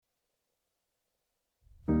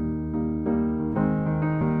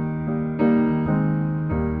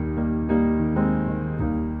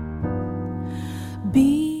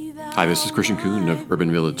Hi, this is Christian Kuhn of Urban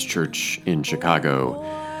Village Church in Chicago.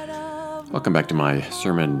 Welcome back to my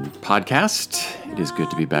sermon podcast. It is good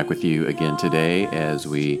to be back with you again today as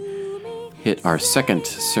we hit our second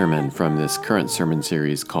sermon from this current sermon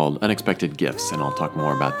series called Unexpected Gifts, and I'll talk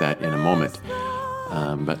more about that in a moment.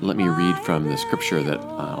 But let me read from the scripture that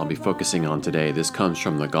I'll be focusing on today. This comes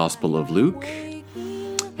from the Gospel of Luke,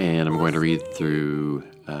 and I'm going to read through,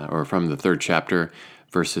 from the third chapter,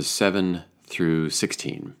 verses 7 through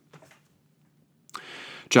 16.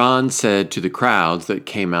 John said to the crowds that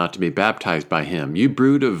came out to be baptized by him, "You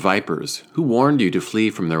brood of vipers, who warned you to flee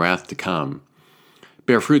from the wrath to come?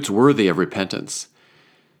 Bear fruits worthy of repentance.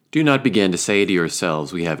 Do not begin to say to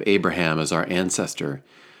yourselves, 'We have Abraham as our ancestor.'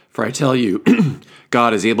 For I tell you,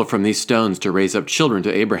 God is able from these stones to raise up children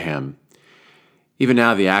to Abraham. Even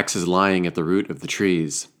now the axe is lying at the root of the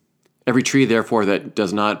trees. Every tree, therefore, that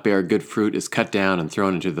does not bear good fruit is cut down and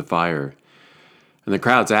thrown into the fire." And the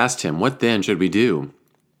crowds asked him, "What then should we do?"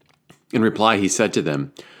 In reply, he said to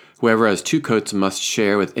them, "Whoever has 2 coats must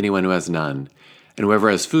share with anyone who has none, and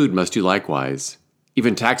whoever has food must do likewise."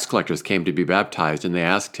 Even tax collectors came to be baptized, and they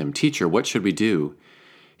asked him, "Teacher, what should we do?"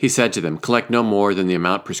 He said to them, "Collect no more than the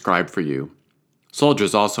amount prescribed for you."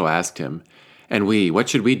 Soldiers also asked him, "And we, what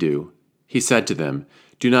should we do?" He said to them,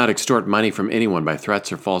 "Do not extort money from anyone by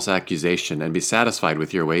threats or false accusation, and be satisfied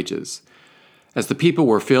with your wages." As the people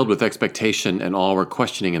were filled with expectation and all were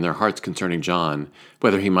questioning in their hearts concerning John,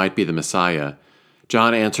 whether he might be the Messiah,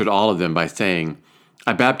 John answered all of them by saying,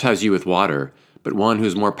 "I baptize you with water, but one who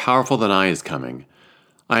is more powerful than I is coming.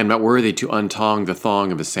 I am not worthy to unthong the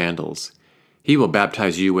thong of his sandals. He will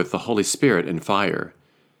baptize you with the Holy Spirit and fire.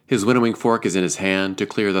 His winnowing fork is in his hand to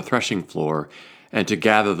clear the threshing floor and to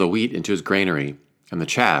gather the wheat into his granary, and the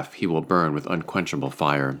chaff he will burn with unquenchable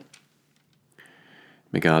fire."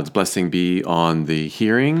 May God's blessing be on the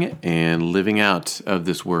hearing and living out of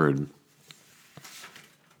this word.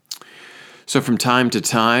 So from time to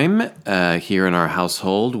time, here in our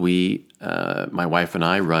household, my wife and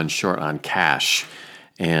I, run short on cash.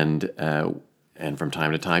 And from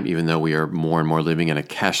time to time, even though we are more and more living in a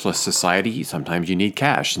cashless society, sometimes you need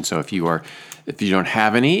cash. And so if you don't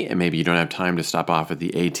have any, and maybe you don't have time to stop off at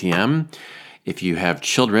the ATM, if you have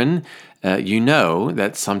children, you know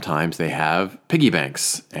that sometimes they have piggy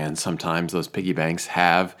banks, and sometimes those piggy banks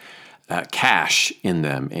have cash in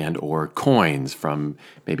them and or coins from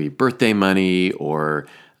maybe birthday money or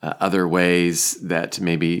other ways that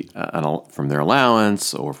maybe from their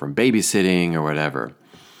allowance or from babysitting or whatever.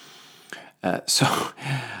 So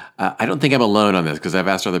I don't think I'm alone on this because I've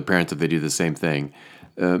asked other parents if they do the same thing.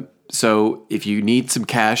 So if you need some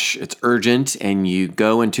cash, it's urgent, and you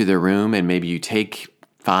go into their room and maybe you take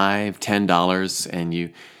 $5, $10, and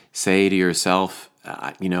you say to yourself,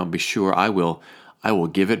 be sure I will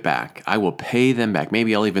give it back. I will pay them back.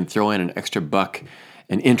 Maybe I'll even throw in an extra buck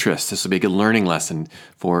in interest. This will be a good learning lesson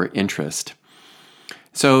for interest.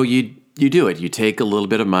 So you do it. You take a little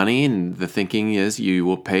bit of money, and the thinking is you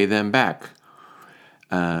will pay them back.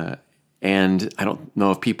 And I don't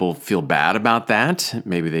know if people feel bad about that.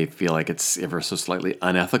 Maybe they feel like it's ever so slightly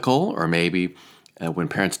unethical, or maybe when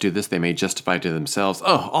parents do this, they may justify to themselves,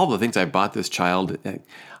 "Oh, all the things I bought this child,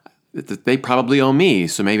 they probably owe me,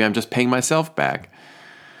 so maybe I'm just paying myself back."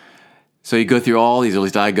 So you go through all these, or at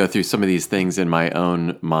least I go through some of these things in my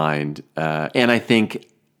own mind, and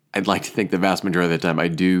I'd like to think the vast majority of the time I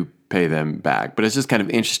do pay them back. But it's just kind of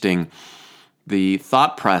interesting, the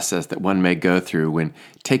thought process that one may go through when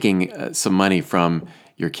taking some money from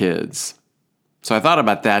your kids. So I thought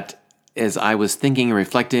about that as I was thinking and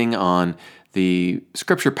reflecting on the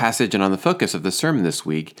scripture passage and on the focus of the sermon this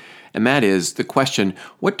week, and that is the question,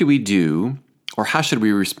 what do we do, or how should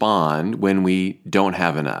we respond when we don't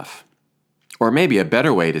have enough? Or maybe a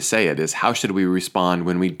better way to say it is, how should we respond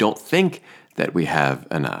when we don't think that we have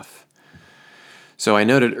enough? So I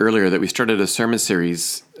noted earlier that we started a sermon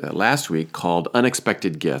series last week called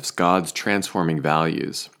Unexpected Gifts, God's Transforming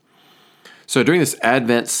Values. So during this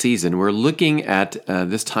Advent season, we're looking at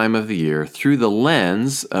this time of the year through the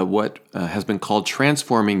lens of what has been called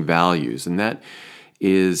transforming values. And that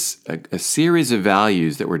is a series of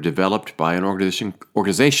values that were developed by an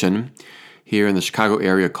organization here in the Chicago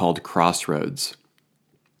area called Crossroads.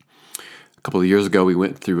 A couple of years ago, we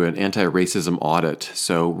went through an anti-racism audit,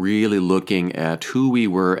 so really looking at who we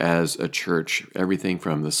were as a church, everything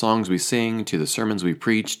from the songs we sing to the sermons we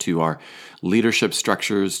preach to our leadership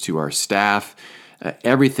structures to our staff,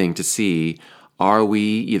 everything to see, are we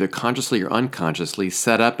either consciously or unconsciously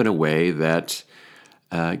set up in a way that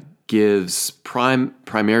gives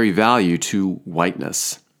primary value to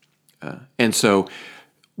whiteness. And so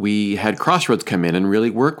we had Crossroads come in and really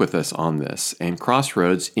work with us on this. And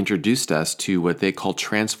Crossroads introduced us to what they call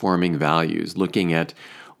transforming values, looking at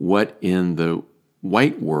what in the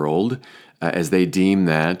white world, as they deem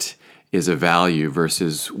that, is a value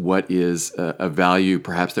versus what is a value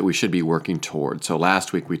perhaps that we should be working toward. So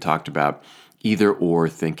last week we talked about either or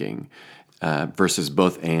thinking versus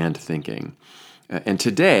both and thinking. And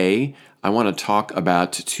today I want to talk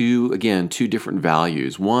about two different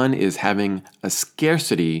values. One is having a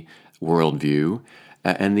scarcity worldview,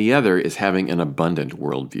 and the other is having an abundant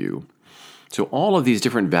worldview. So all of these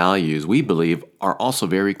different values, we believe, are also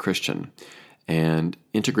very Christian and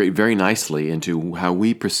integrate very nicely into how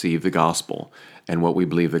we perceive the gospel and what we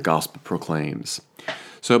believe the gospel proclaims.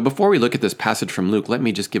 So before we look at this passage from Luke, let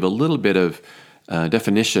me just give a little bit of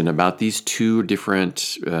definition about these two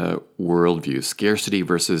different worldviews, scarcity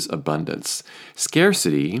versus abundance.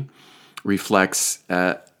 Scarcity reflects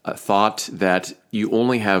a thought that you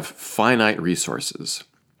only have finite resources,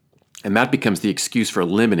 and that becomes the excuse for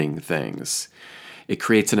limiting things. It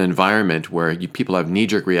creates an environment where people have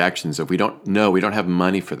knee-jerk reactions of we don't have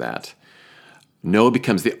money for that. No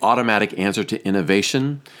becomes the automatic answer to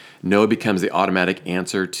innovation. No becomes the automatic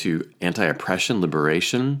answer to anti-oppression,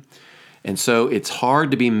 liberation. And so it's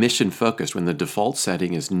hard to be mission-focused when the default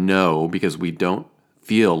setting is no, because we don't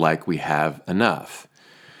feel like we have enough.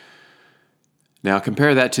 Now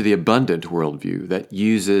compare that to the abundant worldview that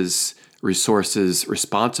uses resources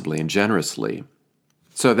responsibly and generously.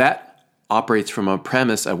 So that operates from a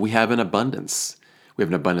premise of we have an abundance. We have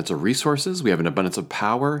an abundance of resources. We have an abundance of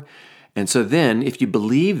power. And so then if you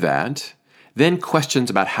believe that, then questions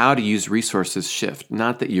about how to use resources shift.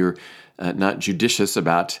 Not that you're not judicious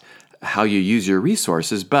about how you use your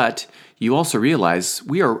resources, but you also realize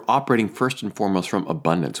we are operating first and foremost from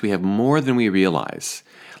abundance. We have more than we realize.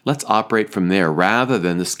 Let's operate from there rather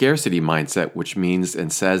than the scarcity mindset, which means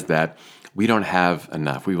and says that we don't have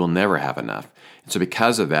enough. We will never have enough. And so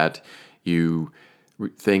because of that, you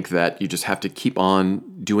think that you just have to keep on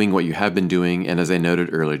doing what you have been doing, and as I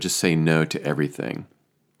noted earlier, just say no to everything.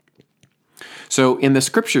 So in the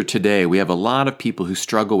scripture today, we have a lot of people who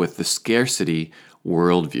struggle with the scarcity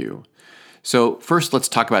worldview. So first, let's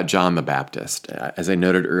talk about John the Baptist. As I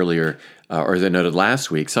noted earlier, or as I noted last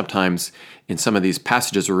week, sometimes in some of these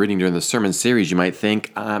passages we're reading during the sermon series, you might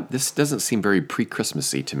think, this doesn't seem very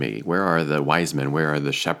pre-Christmassy to me. Where are the wise men? Where are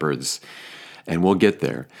the shepherds? And we'll get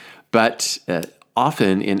there. But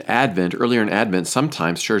often in Advent, earlier in Advent,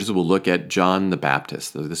 sometimes churches will look at John the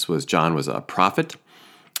Baptist. John was a prophet.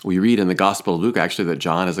 We read in the Gospel of Luke, actually, that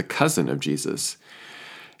John is a cousin of Jesus.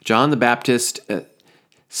 John the Baptist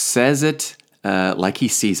says it like he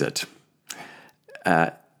sees it.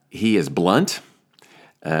 He is blunt.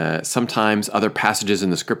 Sometimes other passages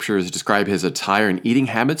in the scriptures describe his attire and eating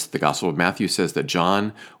habits. The Gospel of Matthew says that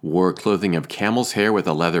John wore clothing of camel's hair with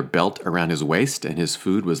a leather belt around his waist, and his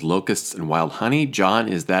food was locusts and wild honey. John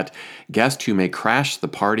is that guest who may crash the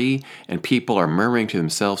party, and people are murmuring to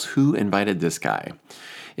themselves, who invited this guy?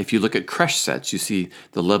 If you look at creche sets, you see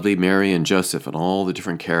the lovely Mary and Joseph and all the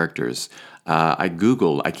different characters. I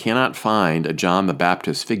Googled, I cannot find a John the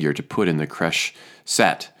Baptist figure to put in the creche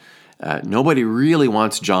set. Nobody really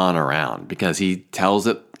wants John around because he tells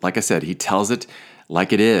it, like I said, he tells it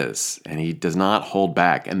like it is, and he does not hold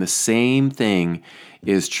back. And the same thing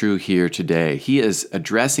is true here today. He is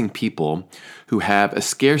addressing people who have a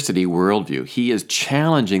scarcity worldview. He is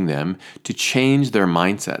challenging them to change their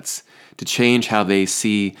mindsets, to change how they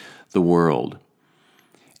see the world.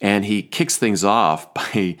 And he kicks things off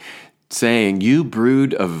by saying, you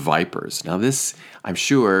brood of vipers. Now this, I'm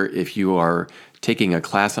sure, if you are taking a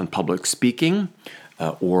class on public speaking,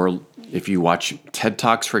 or if you watch TED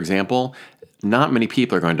Talks, for example, not many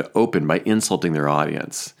people are going to open by insulting their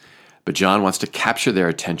audience. But John wants to capture their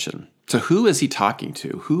attention. So who is he talking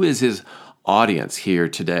to? Who is his audience here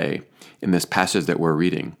today in this passage that we're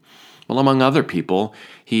reading? Well, among other people,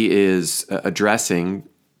 he is addressing,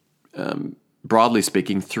 broadly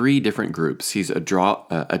speaking, three different groups. He's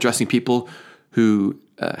addressing people who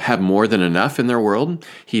have more than enough in their world.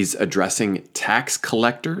 He's addressing tax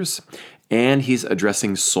collectors, and he's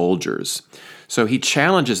addressing soldiers. So he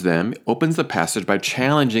challenges them, opens the passage by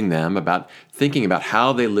challenging them about thinking about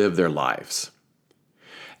how they live their lives.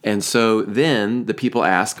 And so then the people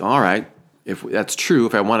ask, all right, if that's true,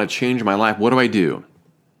 if I want to change my life, what do I do?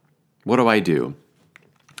 What do I do?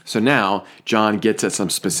 So now John gets at some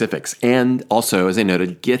specifics and also, as I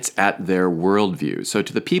noted, gets at their worldview. So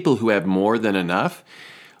to the people who have more than enough,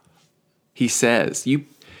 he says,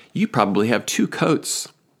 you probably have 2 coats.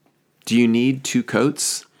 Do you need 2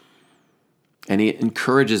 coats? And he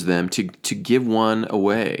encourages them to give one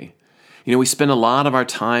away. We spend a lot of our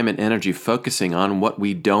time and energy focusing on what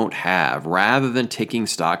we don't have rather than taking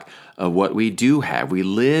stock of what we do have. We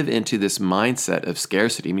live into this mindset of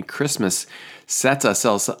scarcity. Christmas sets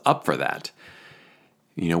ourselves up for that.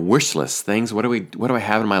 Wish list things. What do I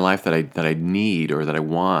have in my life that I need or that I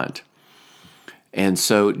want? And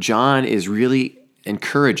so John is really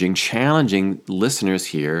encouraging, challenging listeners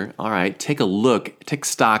here. All right, take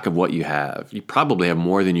stock of what you have. You probably have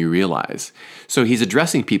more than you realize. So he's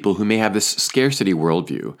addressing people who may have this scarcity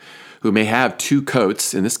worldview, who may have 2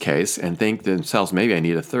 coats in this case and think to themselves, maybe I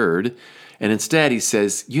need a third. And instead he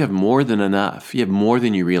says, you have more than enough. You have more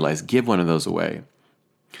than you realize. Give one of those away.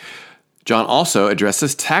 John also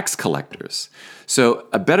addresses tax collectors. So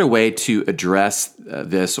a better way to address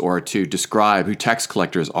this or to describe who tax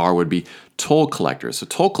collectors are would be toll collectors. So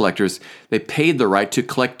toll collectors, they paid the right to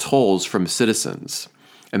collect tolls from citizens,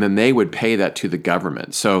 and then they would pay that to the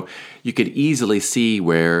government. So you could easily see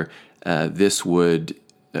where this would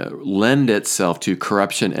lend itself to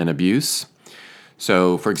corruption and abuse.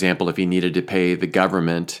 So, for example, if he needed to pay the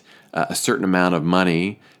government a certain amount of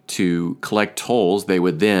money to collect tolls, they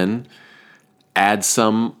would then add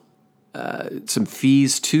some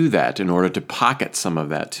fees to that in order to pocket some of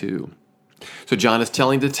that too. So John is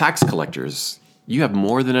telling the tax collectors, you have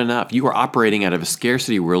more than enough. You are operating out of a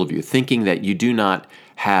scarcity worldview, thinking that you do not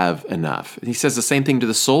have enough. And he says the same thing to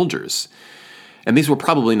the soldiers. And these were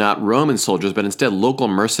probably not Roman soldiers, but instead local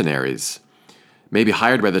mercenaries, maybe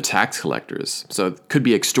hired by the tax collectors. So it could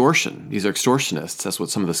be extortion. These are extortionists. That's what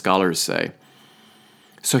some of the scholars say.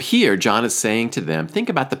 So here, John is saying to them, think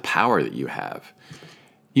about the power that you have.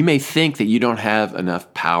 You may think that you don't have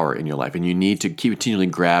enough power in your life and you need to continually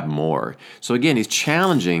grab more. So again, he's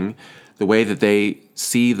challenging the way that they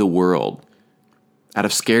see the world out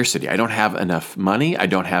of scarcity. I don't have enough money. I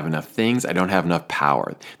don't have enough things. I don't have enough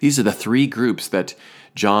power. These are the 3 groups that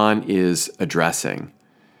John is addressing.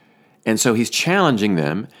 And so he's challenging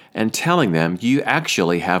them and telling them, you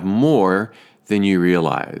actually have more than you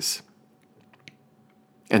realize.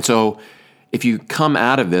 And so if you come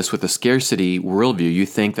out of this with a scarcity worldview, you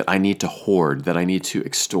think that I need to hoard, that I need to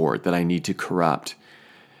extort, that I need to corrupt.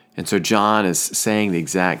 And so John is saying the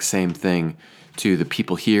exact same thing to the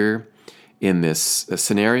people here in this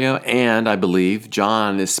scenario, and I believe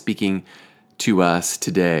John is speaking to us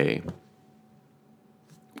today.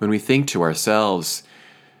 When we think to ourselves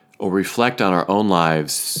or reflect on our own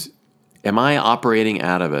lives, am I operating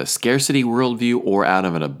out of a scarcity worldview or out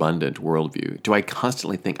of an abundant worldview? Do I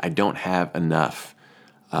constantly think I don't have enough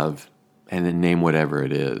of, and then name whatever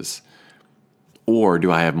it is? Or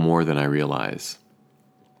do I have more than I realize?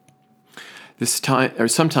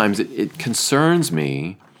 Sometimes it concerns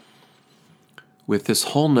me with this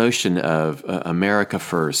whole notion of America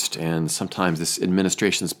first, and sometimes this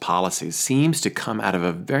administration's policies seems to come out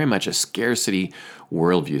of very much a scarcity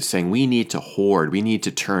worldview, saying we need to hoard, we need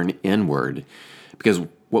to turn inward because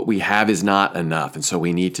what we have is not enough, and so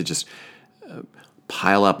we need to just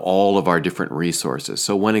pile up all of our different resources.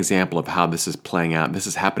 So one example of how this is playing out, this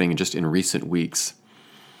is happening just in recent weeks.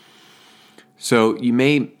 So you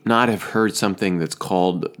may not have heard something that's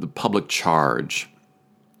called the public charge.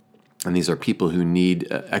 And these are people who need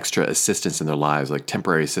extra assistance in their lives, like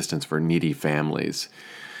temporary assistance for needy families.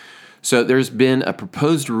 So there's been a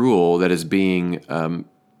proposed rule that is being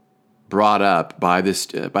brought up by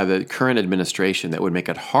the current administration that would make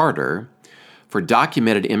it harder for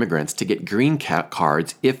documented immigrants to get green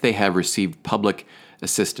cards if they have received public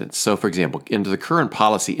assistance. So, for example, under the current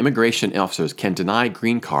policy, immigration officers can deny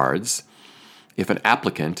green cards if an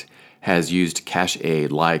applicant has used cash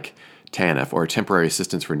aid like TANF, or temporary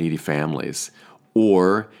assistance for needy families,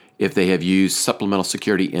 or if they have used supplemental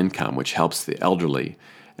security income, which helps the elderly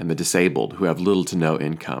and the disabled who have little to no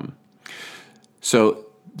income. So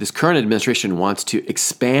this current administration wants to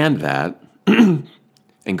expand that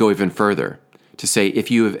and go even further to say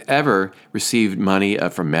if you have ever received money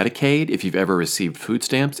from Medicaid, if you've ever received food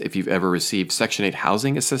stamps, if you've ever received Section 8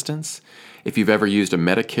 housing assistance, if you've ever used a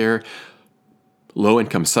Medicare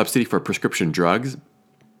low-income subsidy for prescription drugs,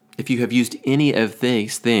 if you have used any of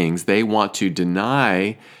these things, they want to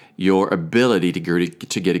deny your ability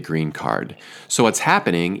to get a green card. So what's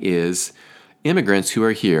happening is immigrants who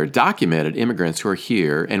are here, documented immigrants who are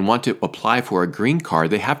here and want to apply for a green card,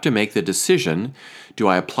 they have to make the decision, do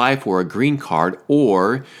I apply for a green card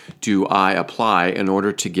or do I apply in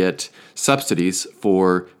order to get subsidies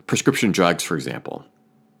for prescription drugs, for example?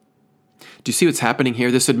 Do you see what's happening here?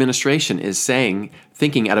 This administration is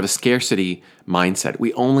thinking out of a scarcity mindset.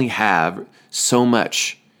 We only have so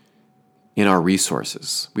much in our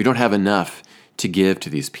resources. We don't have enough to give to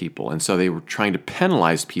these people. And so they were trying to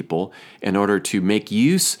penalize people in order to make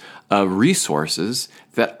use of resources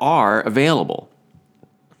that are available.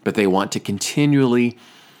 But they want to continually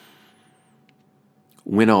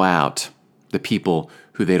winnow out the people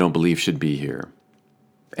who they don't believe should be here.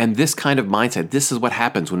 And this kind of mindset, this is what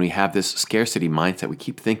happens when we have this scarcity mindset. We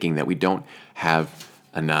keep thinking that we don't have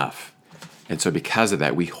enough. And so because of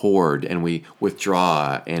that, we hoard and we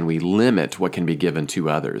withdraw and we limit what can be given to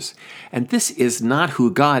others. And this is not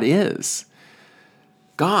who God is.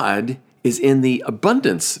 God is in the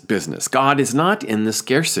abundance business. God is not in the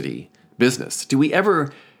scarcity business. Do we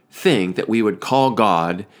ever think that we would call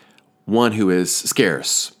God one who is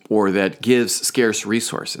scarce or that gives scarce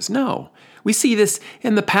resources? No. We see this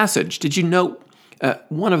in the passage. Did you note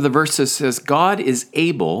one of the verses says, God is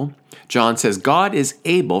able, John says, God is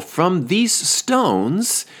able from these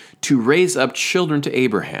stones to raise up children to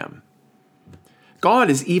Abraham. God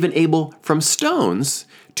is even able from stones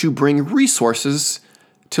to bring resources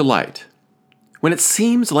to light. When it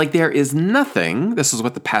seems like there is nothing, this is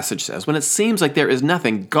what the passage says, when it seems like there is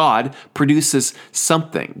nothing, God produces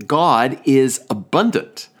something. God is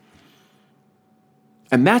abundant.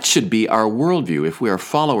 And that should be our worldview if we are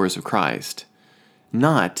followers of Christ,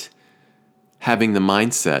 not having the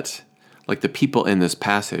mindset like the people in this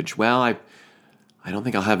passage. Well, I don't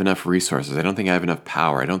think I'll have enough resources. I don't think I have enough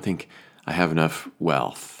power. I don't think I have enough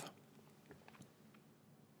wealth.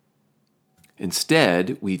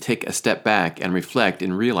 Instead, we take a step back and reflect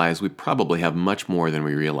and realize we probably have much more than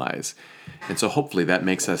we realize. And so hopefully that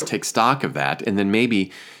makes us take stock of that and then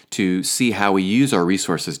maybe to see how we use our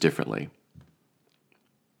resources differently.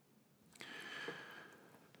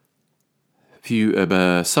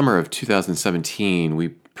 Summer of 2017, we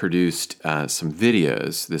produced some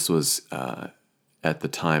videos. This was at the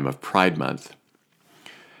time of Pride Month.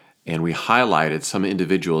 And we highlighted some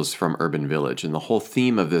individuals from Urban Village. And the whole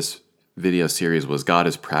theme of this video series was God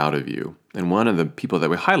is proud of you. And one of the people that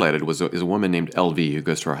we highlighted is a woman named LV who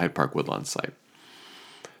goes to our Hyde Park Woodlawn site.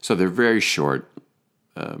 So they're very short,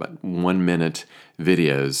 about 1 minute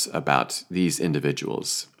videos about these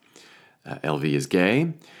individuals. LV is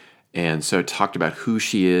gay. And so it talked about who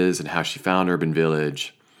she is and how she found Urban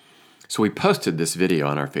Village. So we posted this video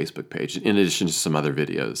on our Facebook page, in addition to some other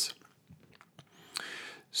videos.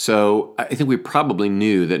 So I think we probably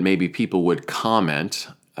knew that maybe people would comment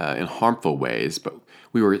in harmful ways, but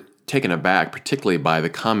we were taken aback, particularly by the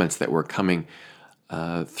comments that were coming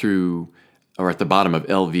through or at the bottom of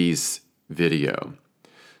LV's video.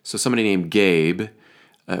 So somebody named Gabe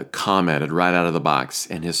commented right out of the box,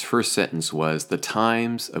 and his first sentence was, "The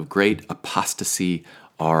times of great apostasy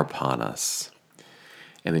are upon us."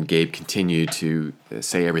 And then Gabe continued to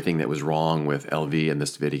say everything that was wrong with LV in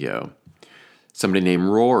this video. Somebody named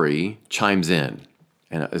Rory chimes in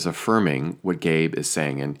and is affirming what Gabe is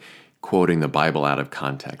saying and quoting the Bible out of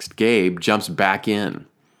context. Gabe jumps back in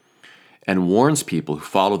and warns people who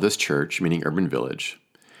follow this church, meaning Urban Village.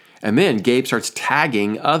 And then Gabe starts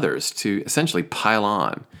tagging others to essentially pile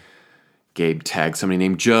on. Gabe tags somebody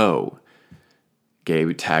named Joe.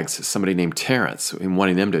 Gabe tags somebody named Terrence, and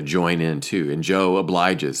wanting them to join in too. And Joe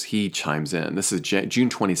obliges. He chimes in. This is June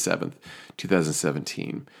 27th,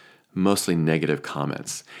 2017. Mostly negative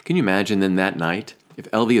comments. Can you imagine then that night, if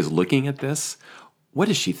LV is looking at this, what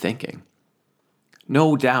is she thinking?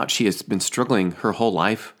 No doubt she has been struggling her whole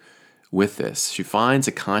life with this. She finds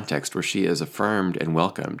a context where she is affirmed and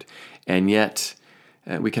welcomed. And yet,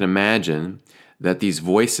 we can imagine that these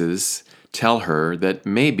voices tell her that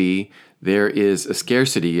maybe there is a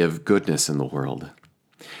scarcity of goodness in the world.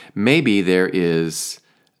 Maybe there is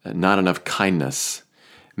not enough kindness.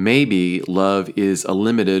 Maybe love is a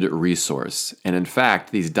limited resource. And in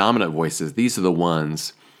fact, these dominant voices, these are the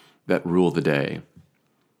ones that rule the day.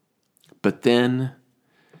 But then,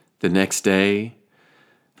 the next day,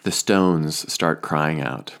 the stones start crying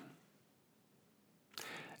out.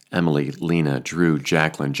 Emily, Lena, Drew,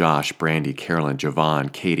 Jacqueline, Josh, Brandy, Carolyn, Jovan,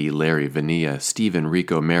 Katie, Larry, Vania, Stephen,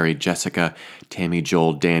 Rico, Mary, Jessica, Tammy,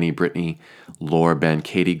 Joel, Danny, Brittany, Laura, Ben,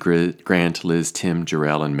 Katie, Grant, Liz, Tim,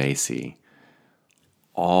 Jarrell, and Macy.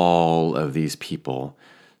 All of these people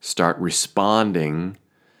start responding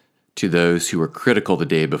to those who were critical the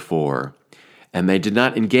day before. And they did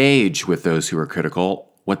not engage with those who were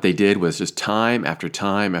critical. What they did was just time after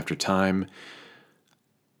time after time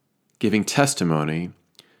giving testimony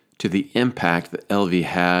to the impact that LV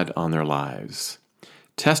had on their lives,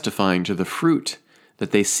 testifying to the fruit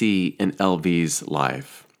that they see in LV's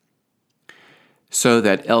life, so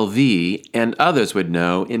that LV and others would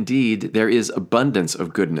know, indeed, there is abundance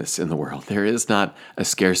of goodness in the world. There is not a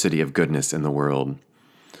scarcity of goodness in the world.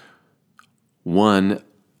 One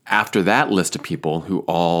after that list of people who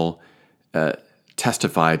all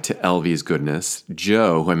testified to LV's goodness,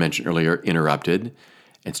 Joe, who I mentioned earlier, interrupted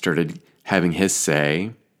and started having his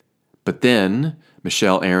say. But then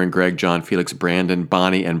Michelle, Aaron, Greg, John, Felix, Brandon,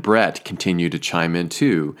 Bonnie, and Brett continued to chime in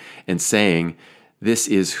too and saying, this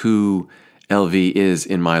is who LV is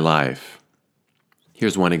in my life.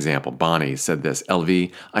 Here's one example. Bonnie said this,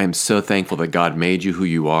 LV, I am so thankful that God made you who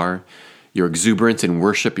you are. Your exuberance in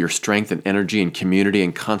worship, your strength and energy in community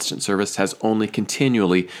and constant service has only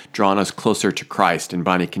continually drawn us closer to Christ. And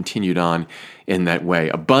Bonnie continued on in that way.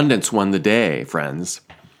 Abundance won the day, friends.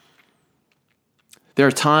 There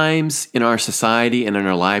are times in our society and in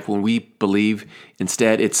our life when we believe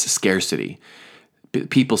instead it's scarcity.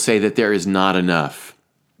 People say that there is not enough,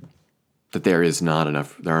 There aren't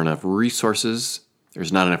enough resources.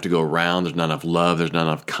 There's not enough to go around. There's not enough love. There's not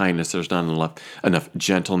enough kindness. There's not enough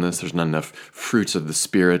gentleness. There's not enough fruits of the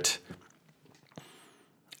Spirit.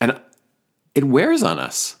 And it wears on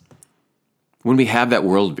us when we have that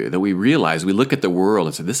worldview, that we realize, we look at the world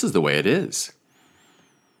and say, this is the way it is.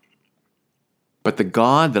 But the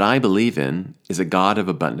God that I believe in is a God of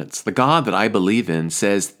abundance. The God that I believe in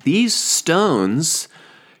says these stones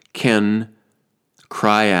can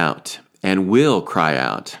cry out and will cry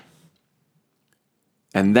out.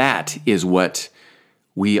 And that is what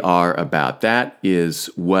we are about. That is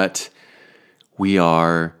what we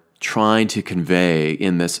are trying to convey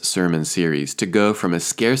in this sermon series, to go from a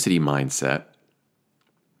scarcity mindset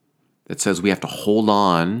that says we have to hold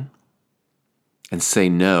on and say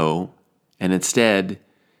no, and instead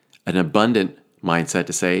an abundant mindset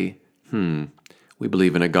to say, we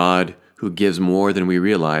believe in a God who gives more than we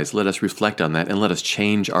realize. Let us reflect on that and let us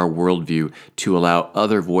change our worldview to allow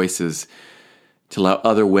other voices, to allow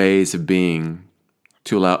other ways of being,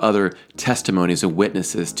 to allow other testimonies and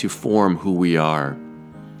witnesses to form who we are.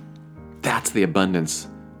 That's the abundance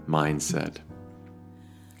mindset.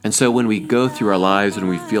 And so when we go through our lives and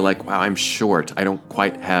we feel like, wow, I'm short, I don't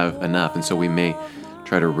quite have enough, and so we may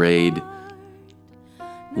try to raid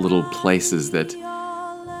little places that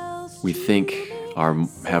we think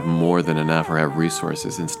have more than enough or have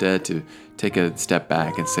resources, instead to take a step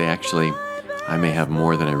back and say, actually, I may have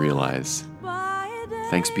more than I realize.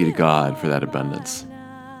 Thanks be to God for that abundance.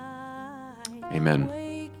 Amen.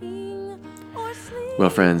 Well,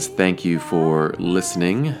 friends, thank you for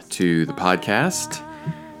listening to the podcast.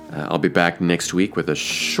 I'll be back next week with a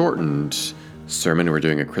shortened sermon. We're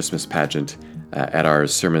doing a Christmas pageant at our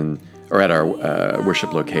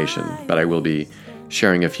worship location, but I will be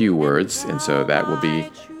sharing a few words, and so that will be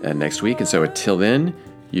next week. And so until then,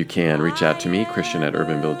 you can reach out to me,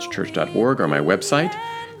 Christian@urbanvillagechurch.org, or my website,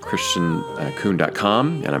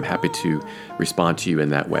 christiankuhn.com, and I'm happy to respond to you in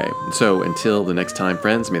that way. And so until the next time,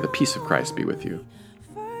 friends, may the peace of Christ be with you.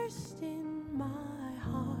 First in my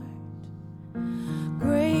heart,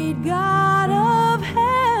 great God of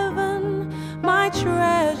heaven, my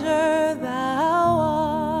treasure.